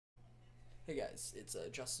Hey guys, it's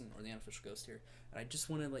Justin, or the unofficial ghost here, and I just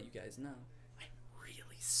want to let you guys know, I'm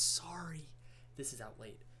really sorry this is out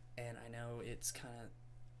late, and I know it's kind of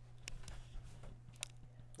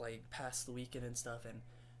like past the weekend and stuff, and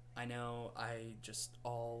I know I just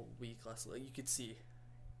all week last, like you could see,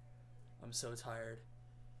 I'm so tired.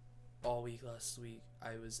 All week last week,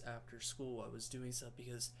 I was after school, I was doing stuff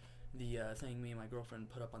because the thing me and my girlfriend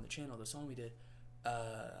put up on the channel, the song we did,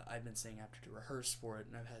 I've been staying after to rehearse for it,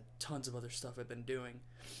 and I've had tons of other stuff I've been doing,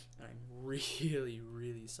 and I'm really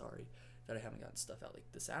sorry that I haven't gotten stuff out like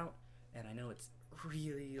this out, and I know it's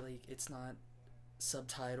really, like, it's not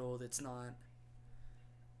subtitled, it's not,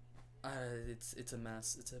 it's a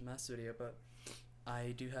mess video, but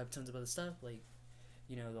I do have tons of other stuff, like,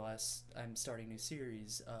 you know, I'm starting a new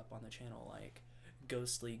series up on the channel, like,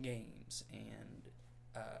 ghostly games, and,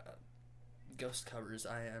 ghost covers.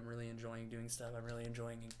 I am really enjoying doing stuff. I'm really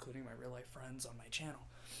enjoying including my real life friends on my channel.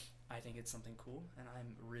 I think it's something cool, and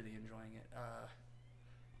I'm really enjoying it.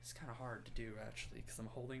 It's kind of hard to do actually because I'm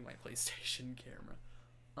holding my PlayStation camera.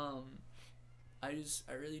 I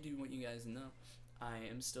really do want you guys to know I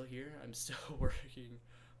am still here. I'm still working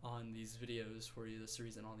on these videos for you. That's the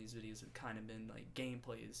reason all these videos have kind of been like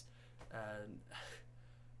gameplays.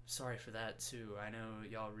 Sorry for that too. I know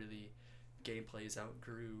y'all really gameplays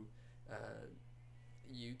outgrew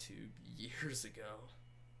YouTube years ago.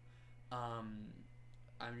 I've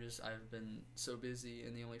been so busy,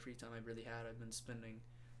 and the only free time I've really had, I've been spending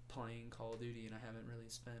playing Call of Duty, and I haven't really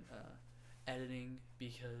spent editing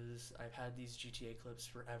because I've had these GTA clips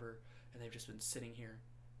forever, and they've just been sitting here,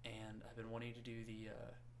 and I've been wanting to do the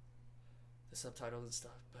subtitles and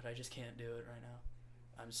stuff, but I just can't do it right now.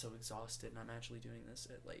 I'm so exhausted, and I'm actually doing this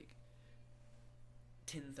at like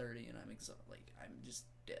 10:30, and I'm just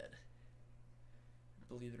dead.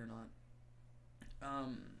 Believe it or not.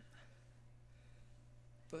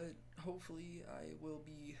 But hopefully I will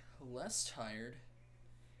be less tired,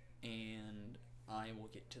 and I will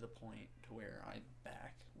get to the point to where I'm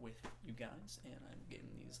back with you guys, and I'm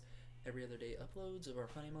getting these every other day uploads of our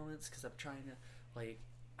funny moments, because I'm trying to, like,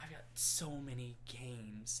 I've got so many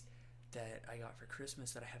games that I got for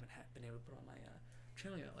Christmas that I haven't been able to put on my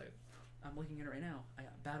channel yet. Like, I'm looking at it right now. I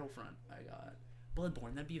got Battlefront, I got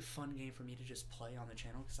Bloodborne. That'd be a fun game for me to just play on the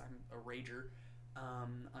channel because I'm a rager.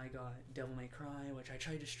 I got Devil May Cry, which I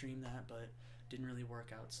tried to stream that, but didn't really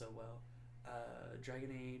work out so well.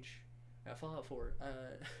 Dragon Age, Fallout 4.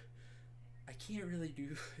 I can't really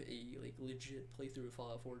do a like legit playthrough of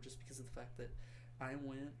Fallout 4 just because of the fact that I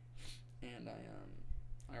went and I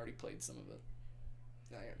already played some of it.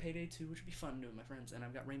 I got Payday 2, which would be fun to do with my friends, and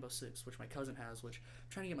I've got Rainbow Six, which my cousin has, which I'm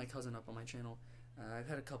trying to get my cousin up on my channel. I've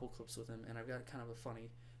had a couple clips with him, and I've got kind of a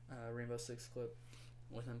funny Rainbow Six clip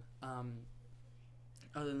with him.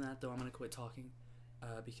 Other than that, though, I'm gonna quit talking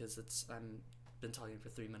because I'm been talking for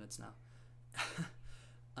 3 minutes now.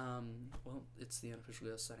 Well, it's the unofficial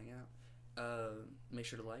ghost signing out. Make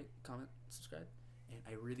sure to like, comment, subscribe, and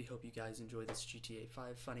I really hope you guys enjoy this GTA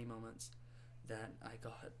 5 funny moments that I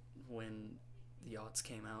got when the odds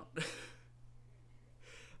came out.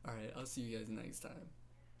 Alright, I'll see you guys next time.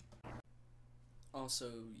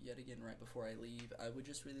 Also, yet again, right before I leave, I would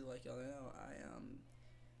just really like y'all to know,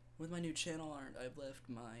 with my new channel art, I've left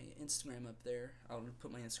my Instagram up there. I'll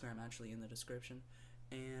put my Instagram actually in the description,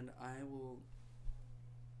 and I'll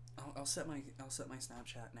set my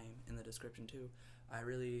Snapchat name in the description too. I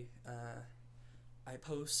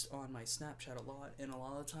post on my Snapchat a lot, and a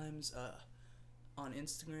lot of times, on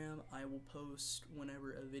Instagram, I will post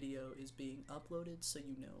whenever a video is being uploaded, so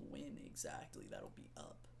you know when exactly that'll be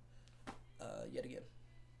up. Yet again,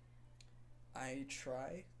 I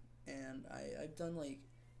try, and I've done, like,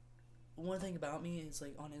 one thing about me is,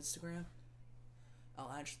 like, on Instagram,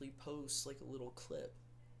 I'll actually post, like, a little clip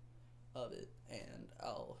of it, and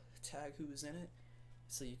I'll tag who's in it,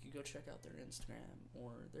 so you can go check out their Instagram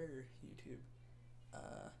or their YouTube.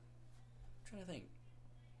 I'm trying to think.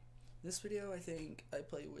 This video, I think I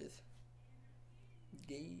play with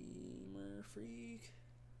MrGamerFreak.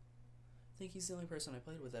 I think he's the only person I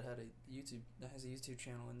played with that has a YouTube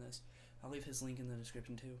channel in this. I'll leave his link in the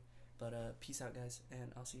description too. But peace out, guys,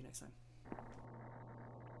 and I'll see you next time.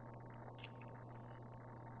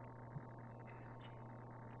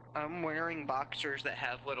 I'm wearing boxers that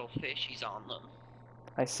have little fishies on them.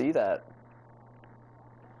 I see that.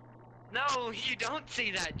 No, you don't see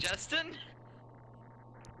that, Justin.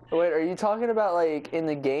 Wait, are you talking about, like, in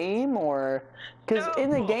the game, or... Because No. in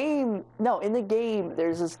the game,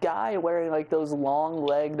 there's this guy wearing, like, those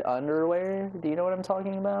long-legged underwear. Do you know what I'm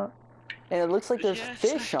talking about? And it looks like there's Yes,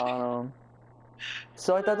 fish on them.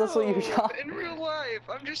 So I thought that's what you No, got. in real life,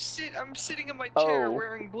 I'm sitting in my Oh. chair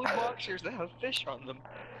wearing blue boxers that have fish on them.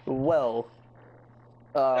 Well,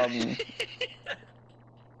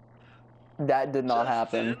 that did not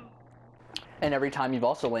happen. Justin. And every time you've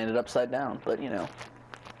also landed upside down, but you know.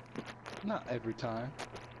 Not every time.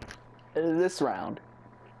 This round.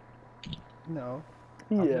 No.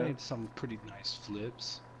 Yeah. I've made some pretty nice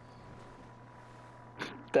flips.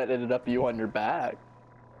 That ended up you on your back.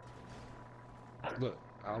 Look,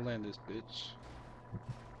 I'll land this bitch.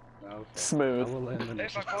 Okay. Smooth. I will land the Hey,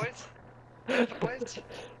 next fuck one. boys. Hey, fuck boys.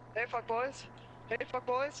 Hey, fuck boys. Hey, fuck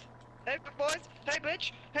boys. Hey, fuck boys. Hey,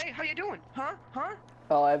 bitch. Hey, how you doing? Huh? Huh?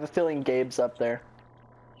 Oh, I have a feeling Gabe's up there.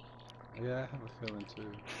 Yeah, I have a feeling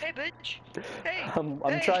too. Hey, bitch. Hey. I'm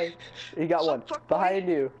hey. trying. You got Sup, one fuck boy? behind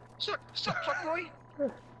you. Suck, fuck boy.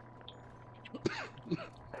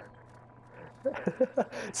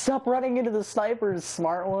 Stop running into the snipers,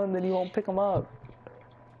 smart one. Then you won't pick them up.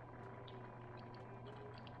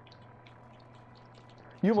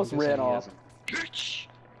 You almost So I'm guessing ran he off. hasn't- Bitch.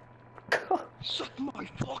 Suck my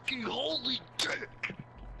fucking holy dick.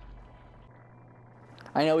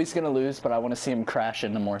 I know he's gonna lose, but I want to see him crash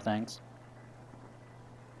into more things.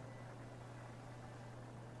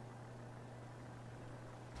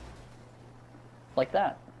 Like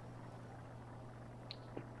that.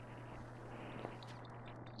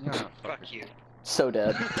 Ah, Fuck you. So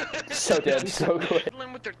dead. So dead, so quick.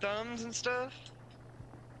 Fiddling with their thumbs and stuff.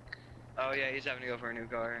 Oh yeah, he's having to go for a new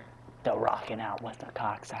car. They're rocking out with their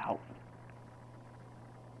cocks out.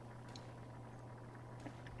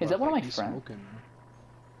 Is that one of my He's friends? smoking.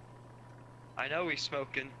 I know he's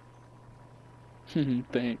smoking.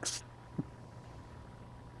 Thanks.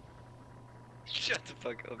 Shut the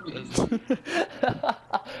fuck up, Justin.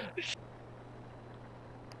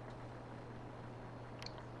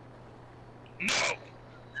 No!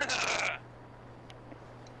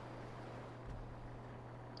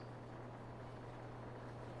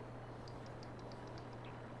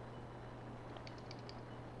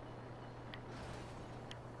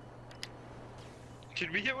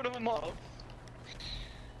 Did we get rid of them all?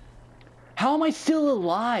 How am I still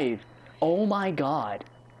alive? Oh my god.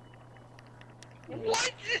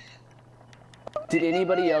 What? Did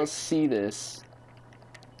anybody else see this?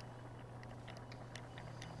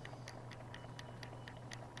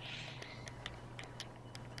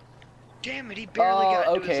 Damn it, he barely got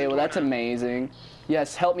Oh, into his okay, well that's Adorno. amazing.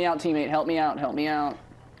 Yes, help me out, teammate. Help me out, help me out.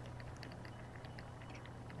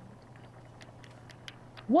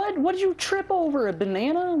 What? What did you trip over? A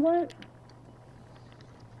banana? What?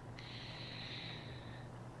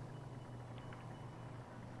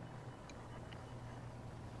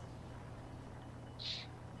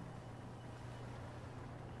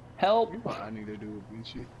 Help! You know what I need to do,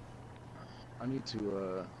 Vinci? I need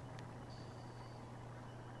to,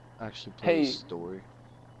 actually play Hey. a story.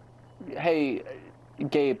 Hey,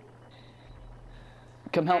 Gabe.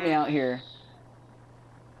 Come help me out here.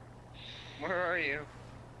 Where are you?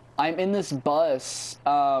 I'm in this bus.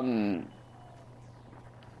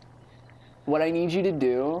 What I need you to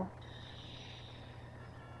do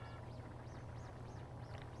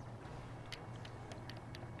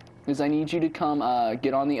is I need you to come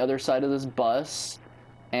get on the other side of this bus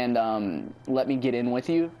and let me get in with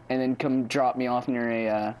you, and then come drop me off near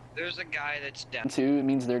a There's a guy that's down. two. It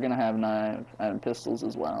means they're gonna have knives and pistols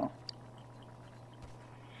as well.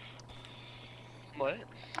 What?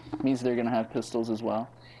 It means they're gonna have pistols as well.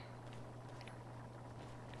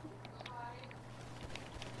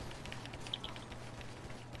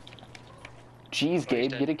 Jeez,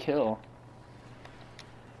 Gabe, dead. get a kill.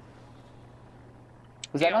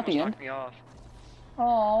 Was He that not the almost end? knocked me off.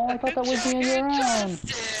 Oh, I thought that was the end of the round.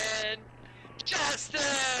 Justin!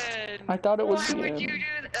 Justin! I thought it was Why the would end. you do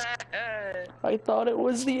that? I thought it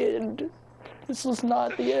was the end. This was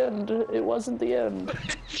not the end. It wasn't the end.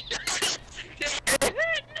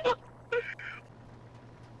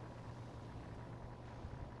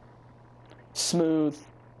 Smooth.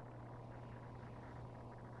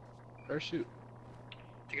 Or shoot.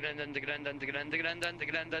 You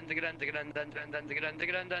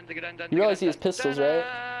realize he has pistols, right?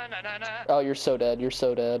 Oh, you're so dead. You're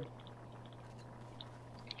so dead.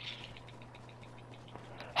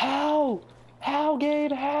 How? How,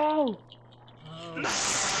 Gabe? How?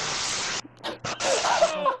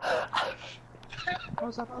 How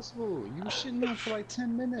is that possible? You were shitting on for like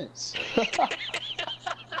 10 minutes.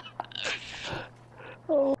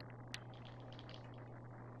 Oh.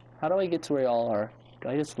 How do I get to where y'all are? Do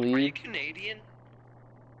I just Are you leave? Canadian?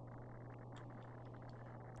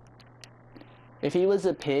 If he was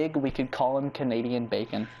a pig, we could call him Canadian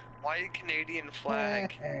Bacon. white Canadian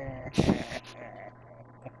flag.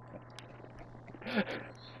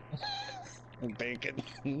 Bacon.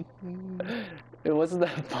 It wasn't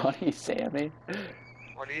that funny, Sammy.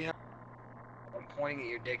 What do you have? I'm pointing at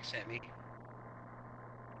your dick, Sammy.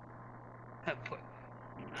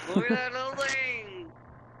 Look at that little thing!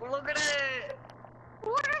 Look at it!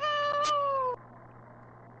 What are those?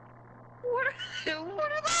 What are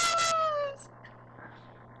those?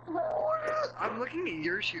 I'm looking at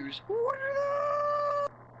your shoes. What are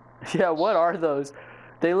those? Yeah, what are those?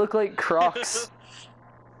 They look like Crocs.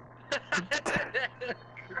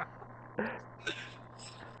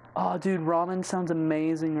 Oh, dude, ramen sounds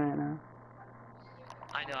amazing right now.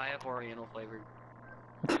 I know, I have Oriental flavored.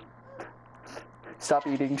 Stop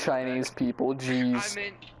eating Chinese people, jeez.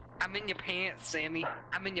 I'm in your pants, Sammy.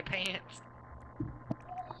 I'm in your pants.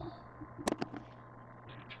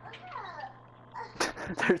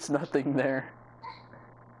 There's nothing there.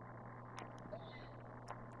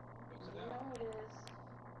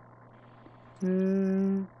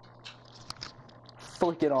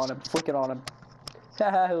 Flick it on him, flick it on him.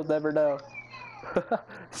 Haha, he'll never know.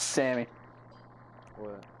 Sammy.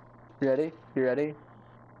 What? You ready? You ready?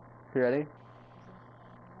 You ready?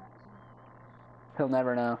 He'll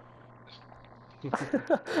never know.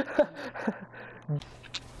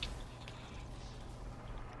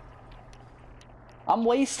 I'm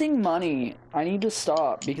wasting money. I need to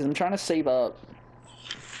stop because I'm trying to save up.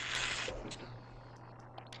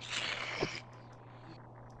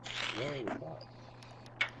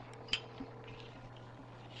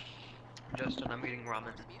 Justin, I'm eating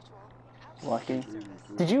ramen. Lucky.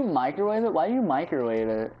 Did you microwave it? Why do you microwave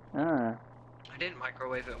it? I didn't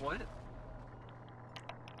microwave it. What?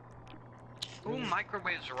 Who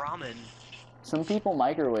microwaves ramen? Some people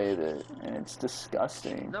microwave it, and it's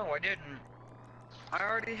disgusting. No, I didn't. I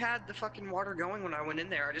already had the fucking water going when I went in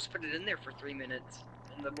there. I just put it in there for 3 minutes.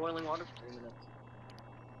 In the boiling water for 3 minutes.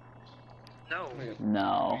 No.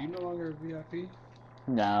 No. Are you no longer a VIP?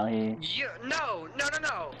 No, he... No.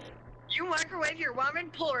 You microwave your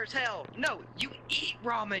ramen, poor as hell. No, you eat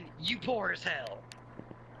ramen, you poor as hell.